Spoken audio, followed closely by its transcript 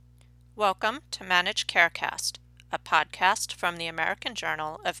Welcome to Managed Carecast, a podcast from the American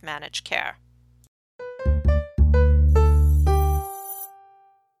Journal of Managed Care.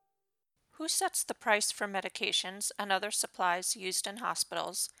 Who sets the price for medications and other supplies used in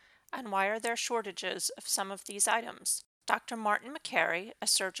hospitals, and why are there shortages of some of these items? Dr. Martin Makary, a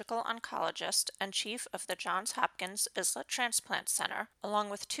surgical oncologist and chief of the Johns Hopkins Islet Transplant Center, along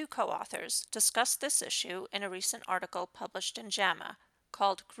with two co-authors, discussed this issue in a recent article published in JAMA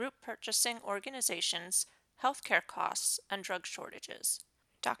called Group Purchasing Organizations, Healthcare Costs, and Drug Shortages.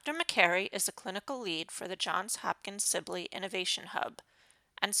 Dr. Makary is a clinical lead for the Johns Hopkins Sibley Innovation Hub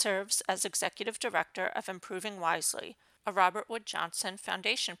and serves as executive director of Improving Wisely, a Robert Wood Johnson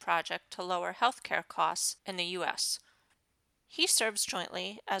Foundation project to lower healthcare costs in the U.S. He serves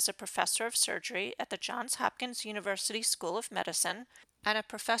jointly as a professor of surgery at the Johns Hopkins University School of Medicine and a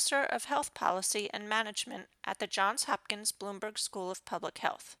professor of health policy and management at the Johns Hopkins Bloomberg School of Public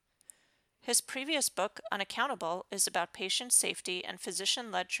Health. His previous book, Unaccountable, is about patient safety and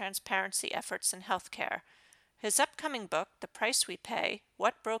physician-led transparency efforts in healthcare. His upcoming book, The Price We Pay: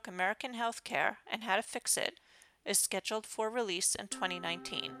 What Broke American Healthcare and How to Fix It, is scheduled for release in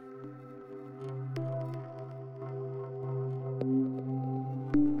 2019.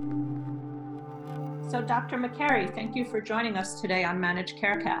 So, Dr. Makary, thank you for joining us today on Managed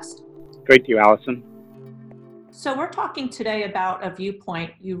Carecast. Great to you, Allison. So we're talking today about a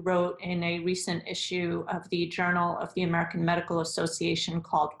viewpoint you wrote in a recent issue of the Journal of the American Medical Association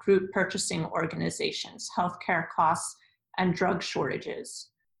called Group Purchasing Organizations, Healthcare Costs, and Drug Shortages.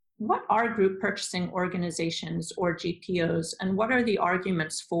 What are group purchasing organizations, or GPOs, and what are the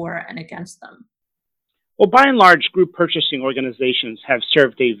arguments for and against them? Well, by and large, group purchasing organizations have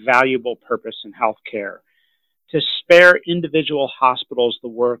served a valuable purpose in healthcare to spare individual hospitals the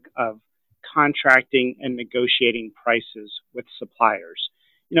work of contracting and negotiating prices with suppliers.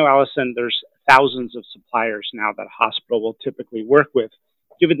 You know, Allison, there's thousands of suppliers now that a hospital will typically work with,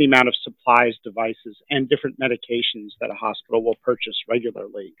 given the amount of supplies, devices, and different medications that a hospital will purchase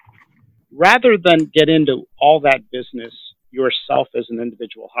regularly. Rather than get into all that business yourself as an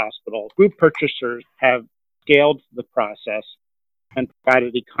individual hospital, group purchasers have scaled the process and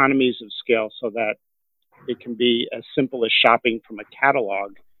provided economies of scale so that it can be as simple as shopping from a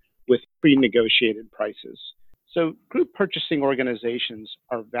catalog with pre-negotiated prices. So group purchasing organizations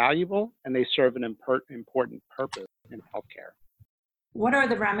are valuable and they serve an important purpose in healthcare. What are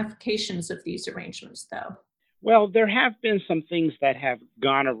the ramifications of these arrangements, though? Well, there have been some things that have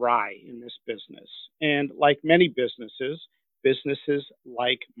gone awry in this business. And like many businesses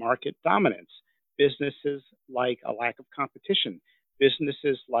like market dominance, businesses like a lack of competition,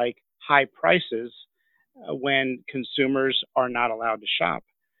 businesses like high prices when consumers are not allowed to shop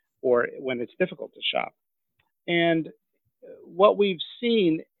or when it's difficult to shop. And what we've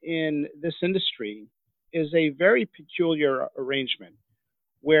seen in this industry is a very peculiar arrangement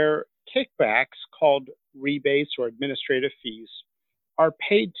where kickbacks called rebates or administrative fees are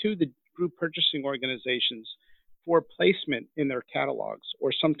paid to the group purchasing organizations for placement in their catalogs,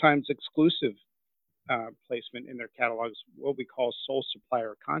 or sometimes exclusive placement in their catalogs, what we call sole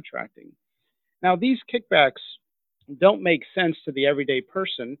supplier contracting. Now, these kickbacks don't make sense to the everyday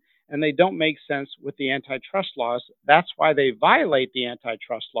person, and they don't make sense with the antitrust laws. That's why they violate the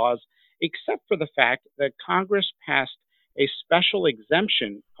antitrust laws, except for the fact that Congress passed a special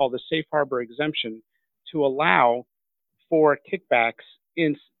exemption called the Safe Harbor Exemption to allow for kickbacks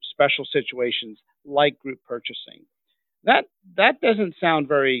in special situations like group purchasing. That doesn't sound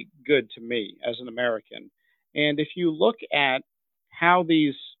very good to me as an American. And if you look at how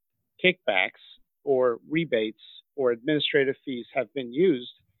these kickbacks or rebates or administrative fees have been used,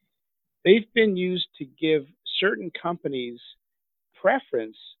 they've been used to give certain companies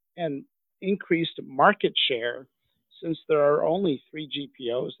preference and increased market share, since there are only 3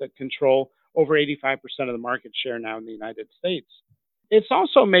 GPOs that control over 85% of the market share now in the United States. It's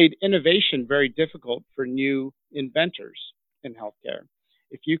also made innovation very difficult for new inventors in healthcare.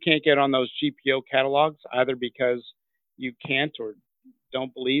 If you can't get on those GPO catalogs, either because you can't or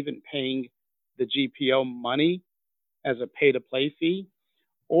don't believe in paying the GPO money as a pay-to-play fee,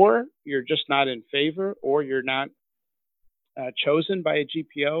 or you're just not in favor, or you're not chosen by a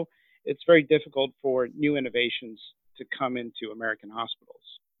GPO, it's very difficult for new innovations to come into American hospitals.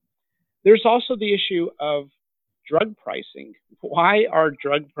 There's also the issue of drug pricing. Why are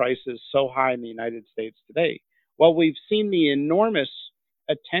drug prices so high in the United States today? Well, we've seen the enormous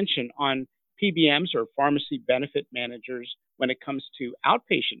attention on PBMs, or pharmacy benefit managers, when it comes to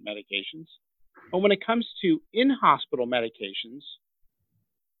outpatient medications. But when it comes to in-hospital medications,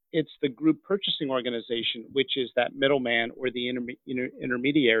 it's the group purchasing organization, which is that middleman or the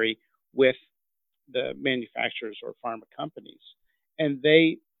intermediary with the manufacturers or pharma companies. And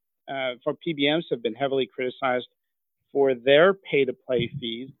they, for PBMs, have been heavily criticized for their pay to play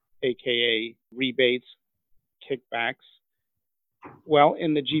fees, aka rebates, kickbacks. Well,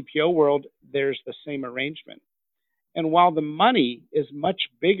 in the GPO world, there's the same arrangement. And while the money is much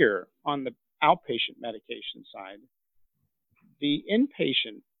bigger on the outpatient medication side, the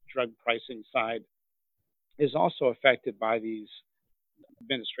inpatient drug pricing side is also affected by these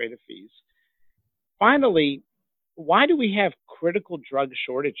administrative fees. Finally, why do we have critical drug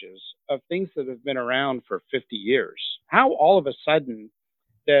shortages of things that have been around for 50 years? How all of a sudden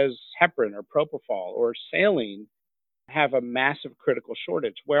does heparin or propofol or saline have a massive critical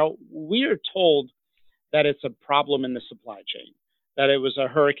shortage? Well, we are told that it's a problem in the supply chain, that it was a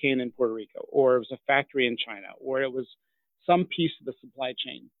hurricane in Puerto Rico, or it was a factory in China, or it was some piece of the supply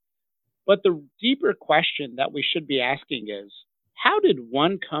chain. But the deeper question that we should be asking is, how did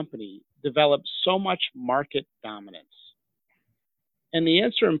one company develop so much market dominance? And the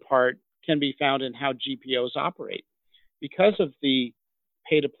answer in part can be found in how GPOs operate. Because of the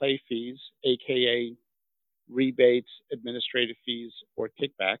pay-to-play fees, aka rebates, administrative fees, or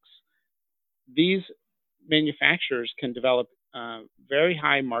kickbacks, these manufacturers can develop very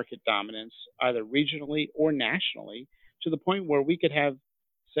high market dominance, either regionally or nationally, to the point where we could have,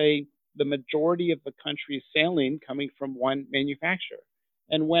 say, the majority of the country's saline coming from one manufacturer.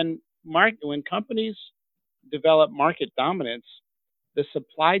 And when companies develop market dominance, the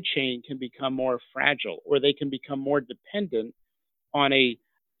supply chain can become more fragile, or they can become more dependent on a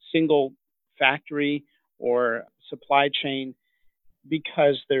single factory or supply chain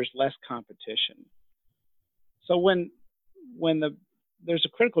because there's less competition. So when there's a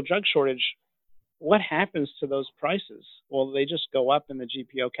critical drug shortage, what happens to those prices? Well, they just go up in the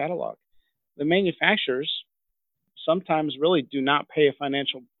GPO catalog. The manufacturers sometimes really do not pay a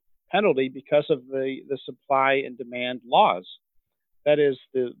financial penalty because of the supply and demand laws. That is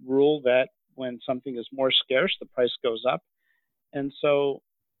the rule that when something is more scarce, the price goes up. And so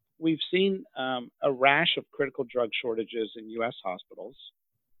we've seen a rash of critical drug shortages in U.S. hospitals.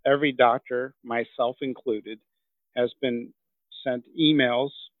 Every doctor, myself included, has been sent emails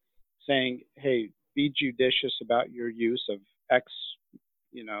saying, hey, be judicious about your use of X,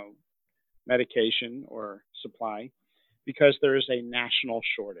 medication or supply, because there is a national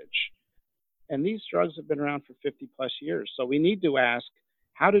shortage. And these drugs have been around for 50 plus years. So we need to ask,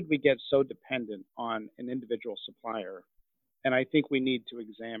 how did we get so dependent on an individual supplier? And I think we need to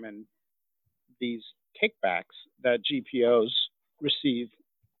examine these kickbacks that GPOs receive,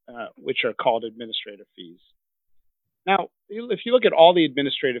 which are called administrative fees. Now, if you look at all the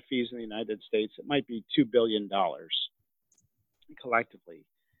administrative fees in the United States, it might be $2 billion collectively,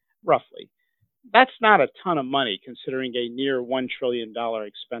 roughly. That's not a ton of money considering a near $1 trillion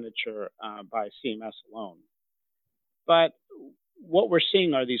expenditure by CMS alone. But what we're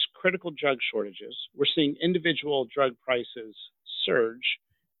seeing are these critical drug shortages. We're seeing individual drug prices surge,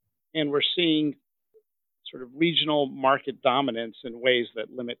 and we're seeing sort of regional market dominance in ways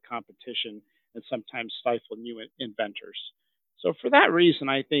that limit competition and sometimes stifle new inventors. So for that reason,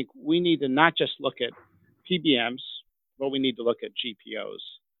 I think we need to not just look at PBMs, but we need to look at GPOs.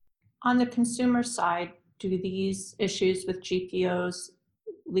 On the consumer side, do these issues with GPOs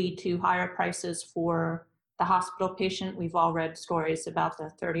lead to higher prices for the hospital patient? We've all read stories about the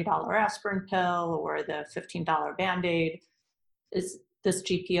 $30 aspirin pill or the $15 Band-Aid. Is this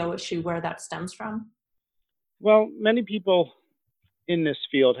GPO issue where that stems from? Well, many people in this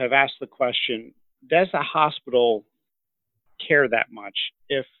field have asked the question, does a hospital care that much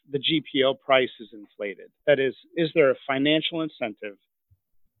if the GPO price is inflated? That is there a financial incentive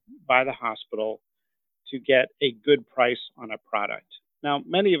by the hospital to get a good price on a product? Now,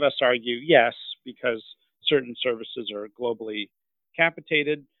 many of us argue yes, because certain services are globally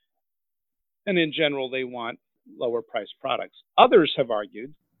capitated, and in general, they want lower priced products. Others have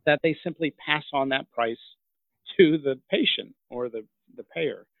argued that they simply pass on that price to the patient or the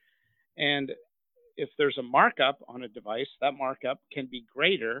payer. And if there's a markup on a device, that markup can be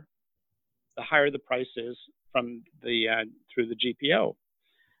greater the higher the price is from through the GPO.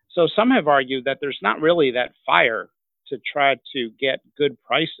 So some have argued that there's not really that fire to try to get good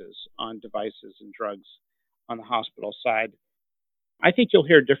prices on devices and drugs on the hospital side. I think you'll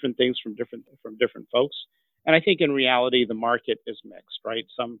hear different things from different folks. And I think in reality, the market is mixed, right?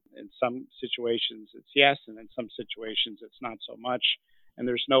 In some situations it's yes, and in some situations it's not so much. And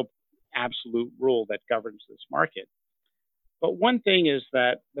there's no absolute rule that governs this market. But one thing is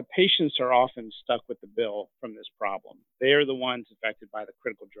that the patients are often stuck with the bill from this problem. They are the ones affected by the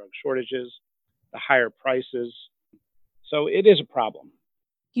critical drug shortages, the higher prices. So it is a problem.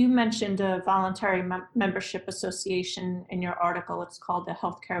 You mentioned a voluntary membership association in your article. It's called the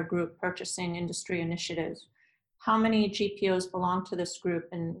Healthcare Group Purchasing Industry Initiative. How many GPOs belong to this group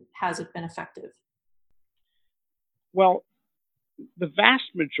and has it been effective? Well, the vast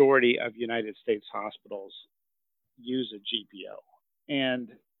majority of United States hospitals use a GPO, and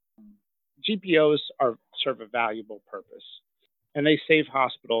GPOs serve a valuable purpose, and they save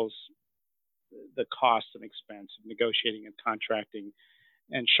hospitals the cost and expense of negotiating and contracting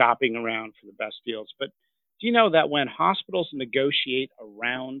and shopping around for the best deals. But do you know that when hospitals negotiate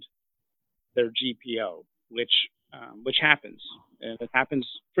around their GPO, which happens, and it happens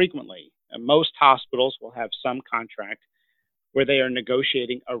frequently, and most hospitals will have some contract where they are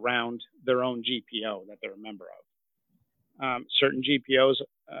negotiating around their own GPO that they're a member of. Certain GPOs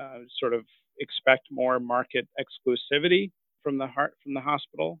sort of expect more market exclusivity from the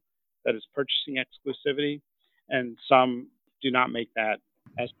hospital, that is purchasing exclusivity, and some do not make that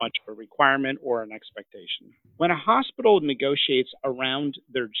as much of a requirement or an expectation. When a hospital negotiates around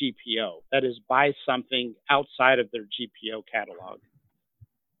their GPO, that is, buys something outside of their GPO catalog,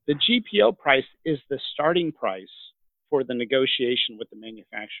 the GPO price is the starting price for the negotiation with the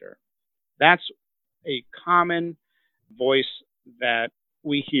manufacturer. That's a common voice that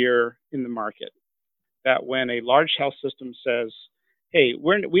we hear in the market. That when a large health system says, "Hey,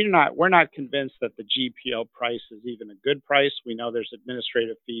 we're not convinced that the GPO price is even a good price. We know there's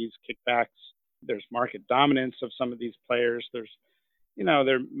administrative fees, kickbacks, there's market dominance of some of these players. There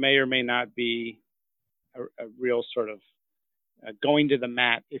may or may not be a real sort of going to the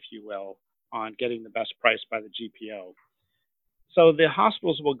mat, if you will, on getting the best price by the GPO." So the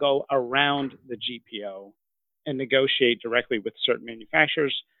hospitals will go around the GPO and negotiate directly with certain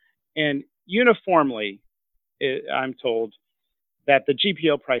manufacturers. And uniformly, I'm told that the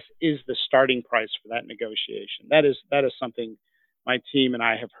GPO price is the starting price for that negotiation. That is something my team and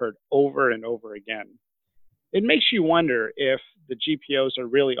I have heard over and over again. It makes you wonder if the GPOs are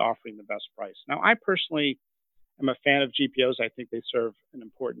really offering the best price. Now, I personally am a fan of GPOs. I think they serve an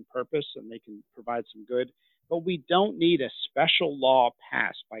important purpose and they can provide some good. But we don't need a special law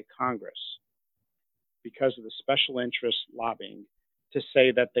passed by Congress because of the special interest lobbying to say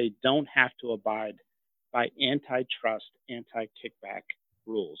that they don't have to abide by antitrust, anti-kickback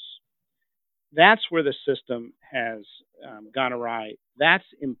rules. That's where the system has gone awry. That's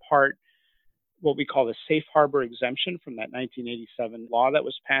in part what we call the safe harbor exemption from that 1987 law that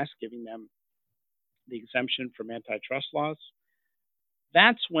was passed, giving them the exemption from antitrust laws.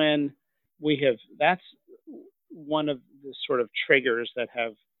 That's that's one of the sort of triggers that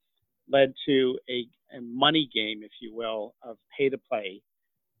have led to a money game, if you will, of pay to play,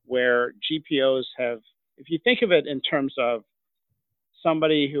 where GPOs have, if you think of it in terms of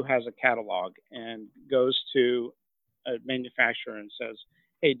somebody who has a catalog and goes to a manufacturer and says,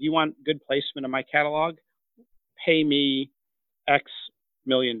 "Hey, do you want good placement in my catalog? Pay me X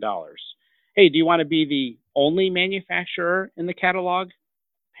million dollars. Hey, do you want to be the only manufacturer in the catalog?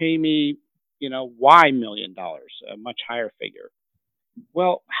 Pay me, Y million dollars, a much higher figure."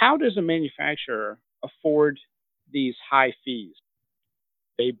 Well, how does a manufacturer afford these high fees?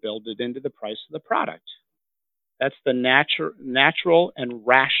 They build it into the price of the product. That's the natural and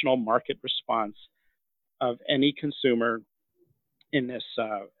rational market response of any consumer in this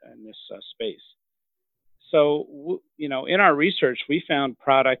space. So, in our research, we found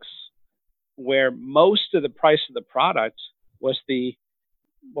products where most of the price of the product was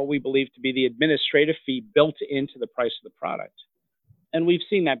what we believe to be the administrative fee built into the price of the product. And we've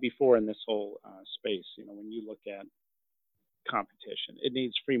seen that before in this whole space. When you look at competition, it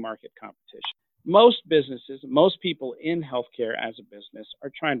needs free market competition. Most businesses, most people in healthcare as a business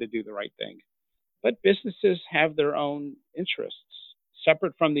are trying to do the right thing. But businesses have their own interests,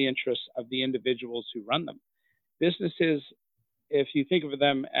 separate from the interests of the individuals who run them. Businesses, if you think of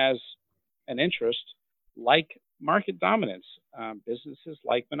them as an interest, like market dominance, businesses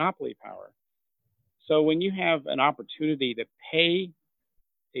like monopoly power. So when you have an opportunity to pay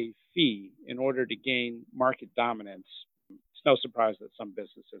a fee in order to gain market dominance, it's no surprise that some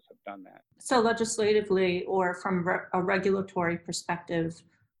businesses have done that. So, legislatively or from a regulatory perspective,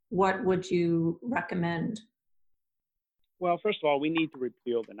 what would you recommend? Well, first of all, we need to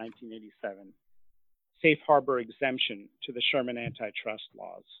repeal the 1987 safe harbor exemption to the Sherman antitrust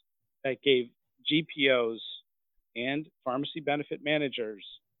laws that gave GPOs and pharmacy benefit managers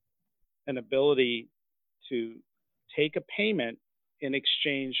an ability to take a payment in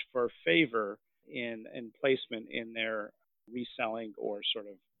exchange for favor in placement in their reselling or sort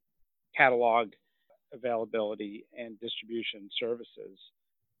of catalog availability and distribution services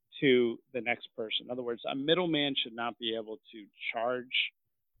to the next person. In other words, a middleman should not be able to charge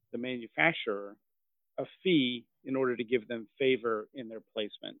the manufacturer a fee in order to give them favor in their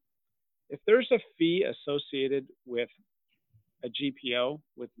placement. If there's a fee associated with a GPO,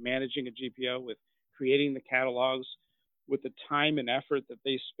 with managing a GPO, with creating the catalogs, with the time and effort that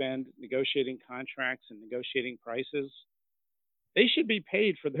they spend negotiating contracts and negotiating prices, they should be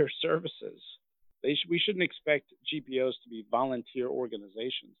paid for their services. We shouldn't expect GPOs to be volunteer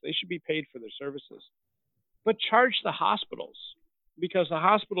organizations. They should be paid for their services. But charge the hospitals, because the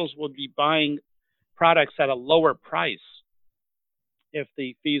hospitals will be buying products at a lower price if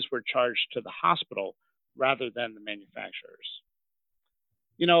the fees were charged to the hospital rather than the manufacturers.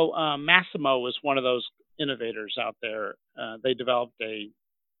 Masimo was one of those innovators out there. They developed a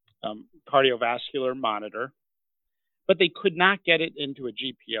cardiovascular monitor, but they could not get it into a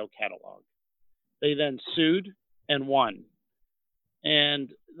GPO catalog. They then sued and won. And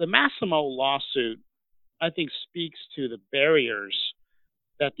the Masimo lawsuit, I think, speaks to the barriers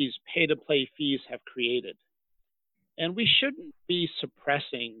that these pay-to-play fees have created. And we shouldn't be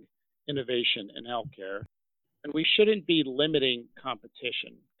suppressing innovation in healthcare, and we shouldn't be limiting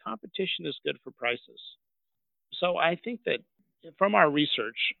competition. Competition is good for prices. So I think that from our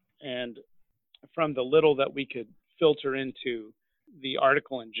research and from the little that we could filter into the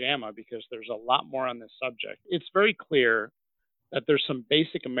article in JAMA, because there's a lot more on this subject, it's very clear that there's some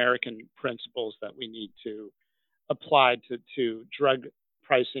basic American principles that we need to apply to drug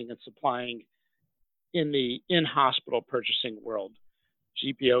pricing and supplying in the in-hospital purchasing world.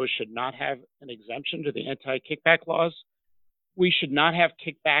 GPOs should not have an exemption to the anti-kickback laws. We should not have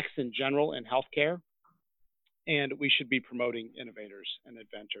kickbacks in general in healthcare. And we should be promoting innovators and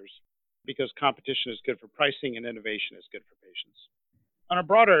inventors, because competition is good for pricing and innovation is good for patients. On a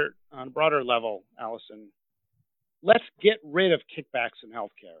broader level, Allison, let's get rid of kickbacks in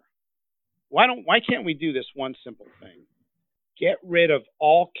healthcare. Why can't we do this one simple thing? Get rid of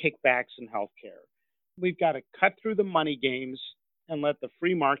all kickbacks in healthcare. We've got to cut through the money games and let the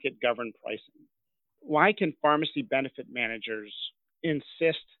free market govern pricing. Why can pharmacy benefit managers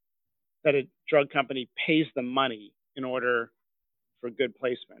insist that a drug company pays them money in order for good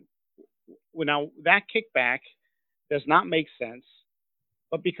placement? Well, now, that kickback does not make sense,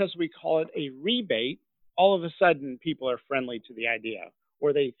 but because we call it a rebate, all of a sudden people are friendly to the idea,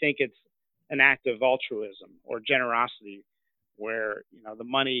 or they think it's an act of altruism or generosity, where the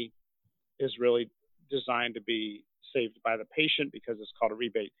money is really designed to be saved by the patient because it's called a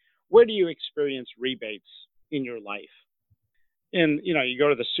rebate. Where do you experience rebates in your life? And you go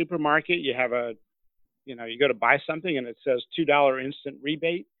to the supermarket, you go to buy something and it says $2 instant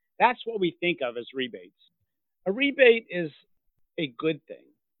rebate. That's what we think of as rebates. A rebate is a good thing,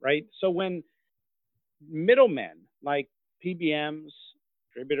 right? So when middlemen like PBMs,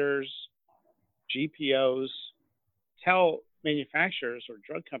 distributors, GPOs tell manufacturers or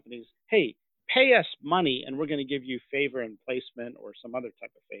drug companies, hey, pay us money and we're going to give you favor in placement or some other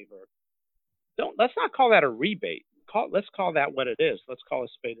type of favor, let's not call that a rebate. Let's call that what it is. Let's call a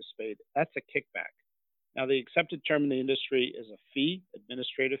spade a spade. That's a kickback. Now, the accepted term in the industry is a fee,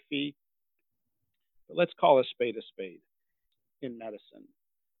 administrative fee. But let's call a spade in medicine.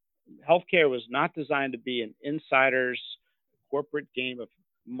 Healthcare was not designed to be an insider's corporate game of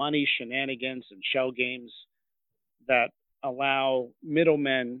money shenanigans and shell games that allow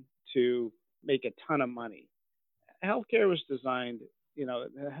middlemen to make a ton of money. Healthcare was designed,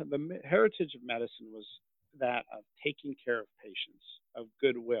 the heritage of medicine was that of taking care of patients, of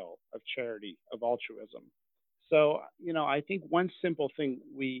goodwill, of charity, of altruism. So, I think one simple thing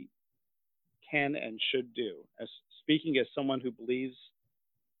we can and should do, as speaking as someone who believes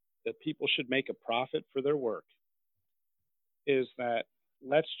that people should make a profit for their work, is that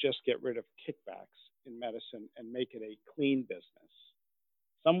let's just get rid of kickbacks in medicine and make it a clean business.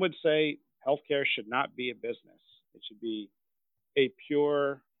 Some would say healthcare should not be a business. It should be a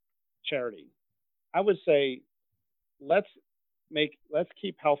pure charity. I would say let's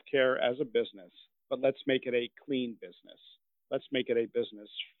keep healthcare as a business, but let's make it a clean business. Let's make it a business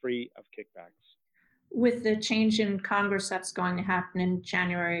free of kickbacks. With the change in Congress that's going to happen in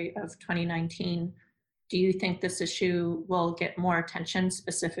January of 2019, do you think this issue will get more attention,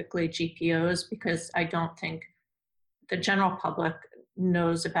 specifically GPOs? Because I don't think the general public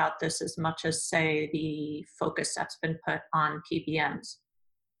knows about this as much as, say, the focus that's been put on PBMs.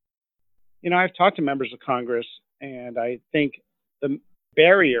 I've talked to members of Congress, and I think the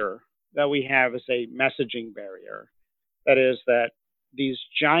barrier that we have is a messaging barrier. That is that these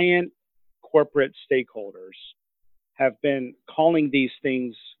giant corporate stakeholders have been calling these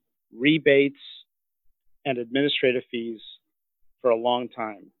things rebates and administrative fees for a long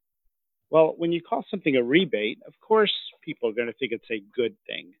time. Well, when you call something a rebate, of course, people are going to think it's a good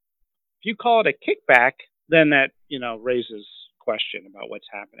thing. If you call it a kickback, then that, raises question about what's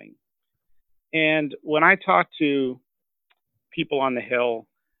happening. And when I talk to people on the Hill,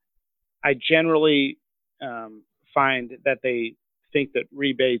 I generally find that they think that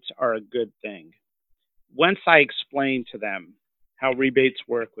rebates are a good thing. Once I explain to them how rebates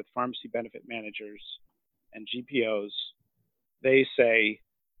work with pharmacy benefit managers and GPOs, they say,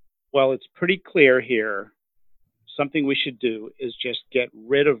 well, it's pretty clear here. Something we should do is just get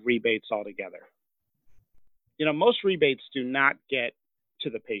rid of rebates altogether. Most rebates do not get to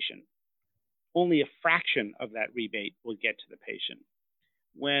the patient. Only a fraction of that rebate will get to the patient.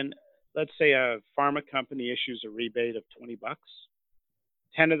 When, let's say, a pharma company issues a rebate of $20,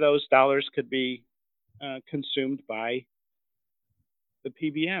 10 of those dollars could be consumed by the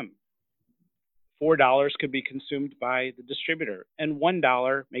PBM. $4 could be consumed by the distributor, and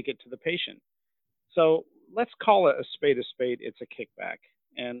 $1 make it to the patient. So let's call it a spade, it's a kickback.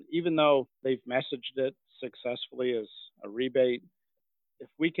 And even though they've messaged it successfully as a rebate, if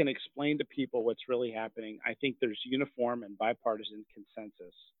we can explain to people what's really happening, I think there's uniform and bipartisan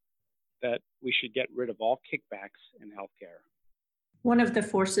consensus that we should get rid of all kickbacks in healthcare. One of the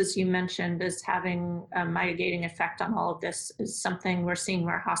forces you mentioned as having a mitigating effect on all of this is something we're seeing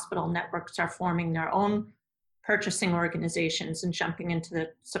where hospital networks are forming their own purchasing organizations and jumping into the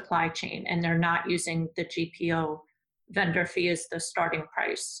supply chain, and they're not using the GPO vendor fee as the starting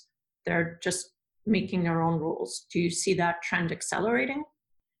price. They're just making their own rules. Do you see that trend accelerating?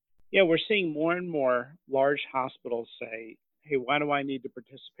 Yeah, we're seeing more and more large hospitals say, hey, why do I need to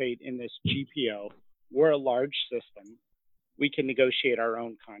participate in this GPO? We're a large system. We can negotiate our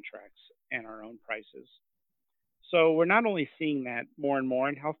own contracts and our own prices. So we're not only seeing that more and more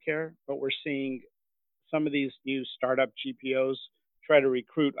in healthcare, but we're seeing some of these new startup GPOs try to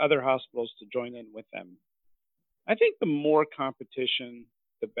recruit other hospitals to join in with them. I think the more competition,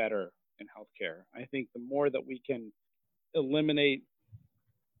 the better in healthcare. I think the more that we can eliminate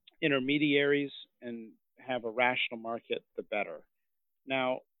intermediaries and have a rational market, the better.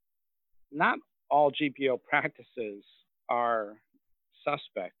 Now, not all GPO practices are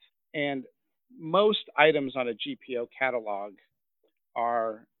suspect, and most items on a GPO catalog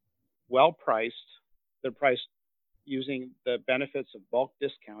are well priced. They're priced using the benefits of bulk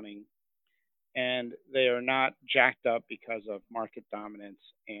discounting, and they are not jacked up because of market dominance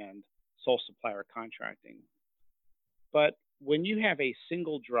and sole supplier contracting. But when you have a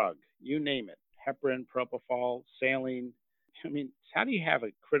single drug, you name it, heparin, propofol, saline, how do you have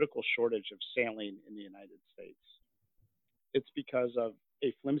a critical shortage of saline in the United States? It's because of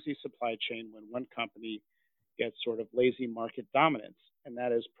a flimsy supply chain when one company gets sort of lazy market dominance, and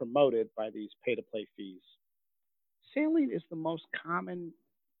that is promoted by these pay-to-play fees. Saline is the most common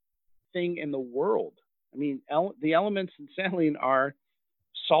thing in the world. The elements in saline are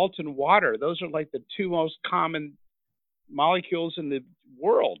salt and water. Those are like the two most common molecules in the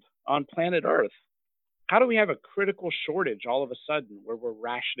world on planet Earth. How do we have a critical shortage all of a sudden where we're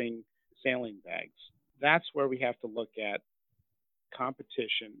rationing saline bags? That's where we have to look at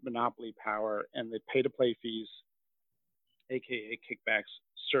competition, monopoly power, and the pay-to-play fees, aka kickbacks,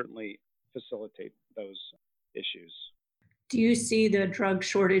 certainly facilitate those issues. Do you see the drug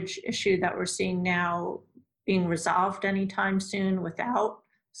shortage issue that we're seeing now being resolved anytime soon without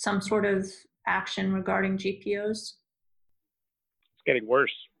some sort of action regarding GPOs? It's getting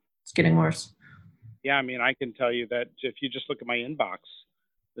worse. It's getting worse. Yeah, I can tell you that if you just look at my inbox,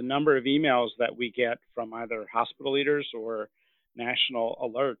 the number of emails that we get from either hospital leaders or national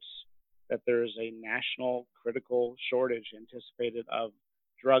alerts that there is a national critical shortage anticipated of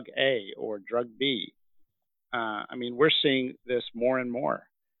drug A or drug B. We're seeing this more and more.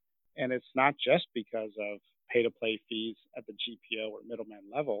 And it's not just because of pay-to-play fees at the GPO or middleman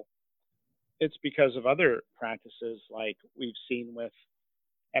level. It's because of other practices like we've seen with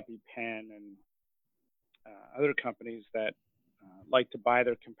EpiPen and other companies that like to buy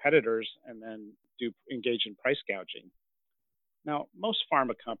their competitors and then engage in price gouging. Now, most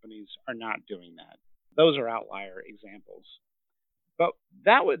pharma companies are not doing that. Those are outlier examples. But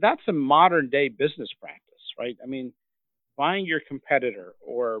that's a modern day business practice, right? Buying your competitor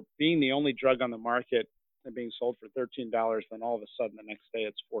or being the only drug on the market and being sold for $13, then all of a sudden the next day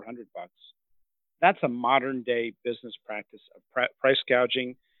it's $400. That's a modern day business practice of price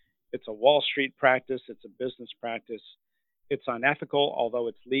gouging. It's a Wall Street practice. It's a business practice. It's unethical, although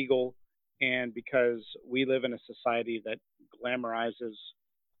it's legal. And because we live in a society that glamorizes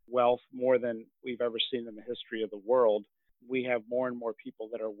wealth more than we've ever seen in the history of the world, we have more and more people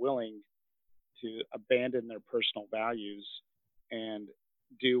that are willing to abandon their personal values and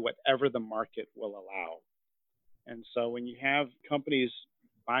do whatever the market will allow. And so when you have companies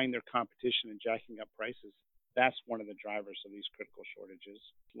buying their competition and jacking up prices. That's one of the drivers of these critical shortages,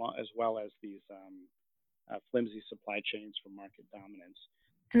 as well as these flimsy supply chains for market dominance.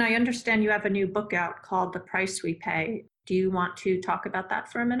 And I understand you have a new book out called The Price We Pay. Do you want to talk about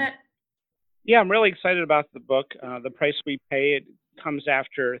that for a minute? Yeah, I'm really excited about the book, The Price We Pay. It comes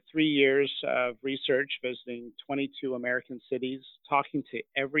after 3 years of research, visiting 22 American cities, talking to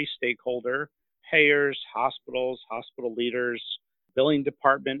every stakeholder, payers, hospitals, hospital leaders, billing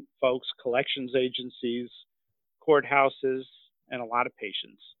department folks, collections agencies, courthouses, and a lot of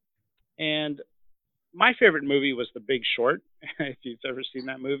patients. And my favorite movie was The Big Short, if you've ever seen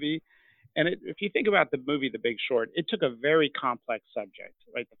that movie. And if you think about the movie The Big Short, it took a very complex subject,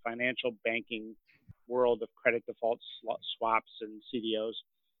 right? The financial banking world of credit default swaps and CDOs,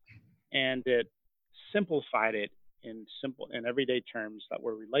 and it simplified it in simple and everyday terms that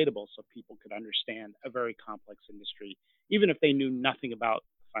were relatable so people could understand a very complex industry, even if they knew nothing about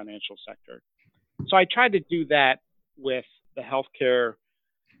the financial sector. So I tried to do that with the healthcare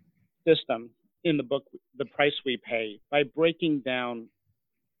system in the book, The Price We Pay, by breaking down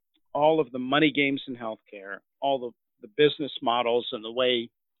all of the money games in healthcare, all the business models and the way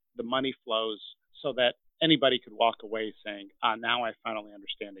the money flows, so that anybody could walk away saying, now I finally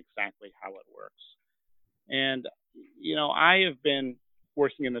understand exactly how it works. And, I have been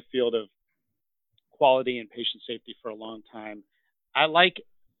working in the field of quality and patient safety for a long time. I like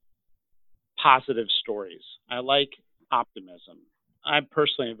positive stories. I like optimism. I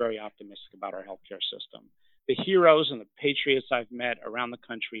personally am very optimistic about our healthcare system. The heroes and the patriots I've met around the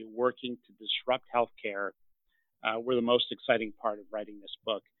country working to disrupt healthcare were the most exciting part of writing this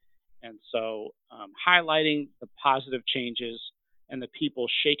book. And so highlighting the positive changes and the people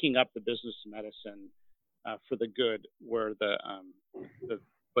shaking up the business of medicine for the good was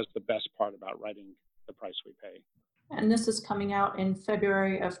the best part about writing The Price We Pay. And this is coming out in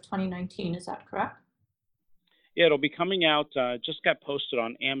February of 2019, is that correct? Yeah, it'll be coming out, just got posted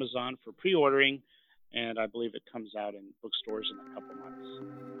on Amazon for pre-ordering, and I believe it comes out in bookstores in a couple months.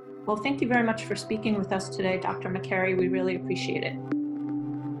 Well, thank you very much for speaking with us today, Dr. McCary. We really appreciate it.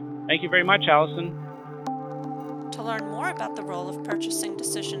 Thank you very much, Allison. To learn more about the role of purchasing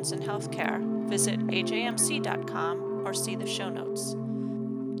decisions in healthcare, visit ajmc.com or see the show notes.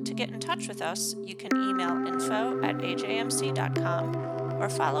 To get in touch with us, you can email info@ajmc.com or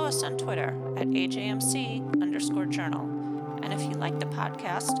follow us on Twitter @AJMC_journal. And if you like the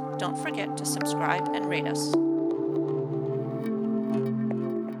podcast, don't forget to subscribe and rate us.